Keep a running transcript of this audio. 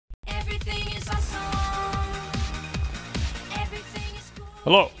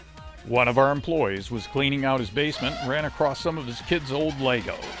Hello. One of our employees was cleaning out his basement and ran across some of his kids' old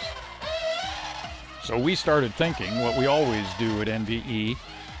Legos. So we started thinking what we always do at NVE,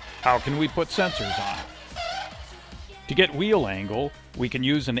 how can we put sensors on it? To get wheel angle, we can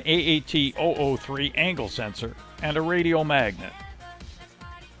use an AAT-003 angle sensor and a radial magnet.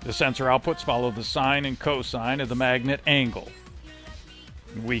 The sensor outputs follow the sine and cosine of the magnet angle.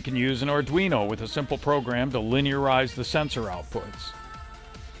 We can use an Arduino with a simple program to linearize the sensor outputs.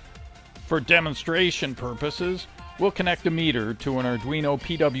 For demonstration purposes, we'll connect a meter to an Arduino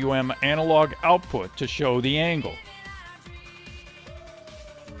PWM analog output to show the angle.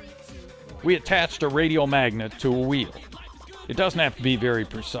 We attached a radial magnet to a wheel. It doesn't have to be very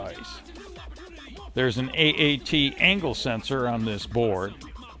precise. There's an AAT angle sensor on this board.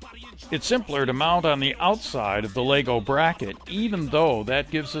 It's simpler to mount on the outside of the Lego bracket, even though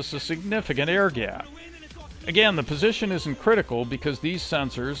that gives us a significant air gap. Again, the position isn't critical because these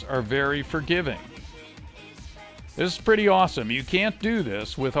sensors are very forgiving. This is pretty awesome. You can't do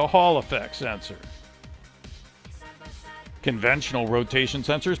this with a Hall effect sensor. Conventional rotation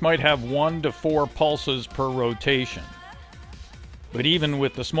sensors might have 1 to 4 pulses per rotation. But even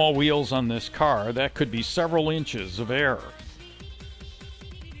with the small wheels on this car, that could be several inches of error.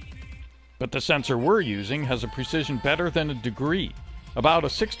 But the sensor we're using has a precision better than a degree, about a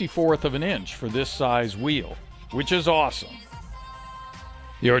 64th of an inch for this size wheel, which is awesome.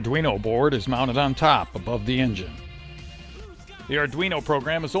 The Arduino board is mounted on top above the engine. The Arduino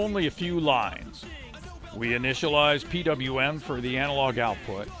program is only a few lines. We initialize PWM for the analog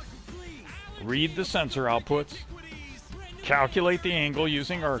output, read the sensor outputs, calculate the angle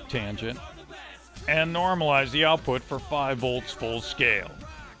using arctangent, and normalize the output for 5 volts full scale.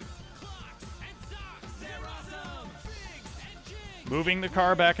 Moving the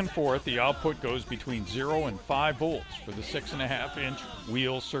car back and forth, the output goes between 0 and 5 volts for the 6.5-inch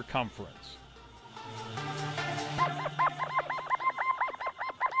wheel circumference.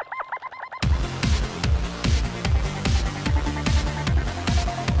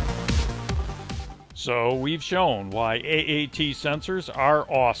 So we've shown why AAT sensors are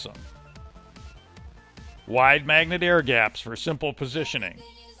awesome. Wide magnet air gaps for simple positioning.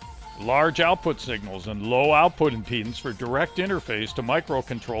 Large output signals and low output impedance for direct interface to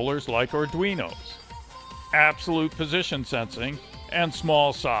microcontrollers like Arduinos. Absolute position sensing and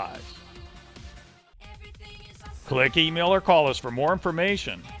small size. Click, email, or call us for more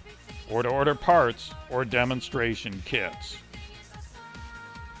information, or to order parts or demonstration kits.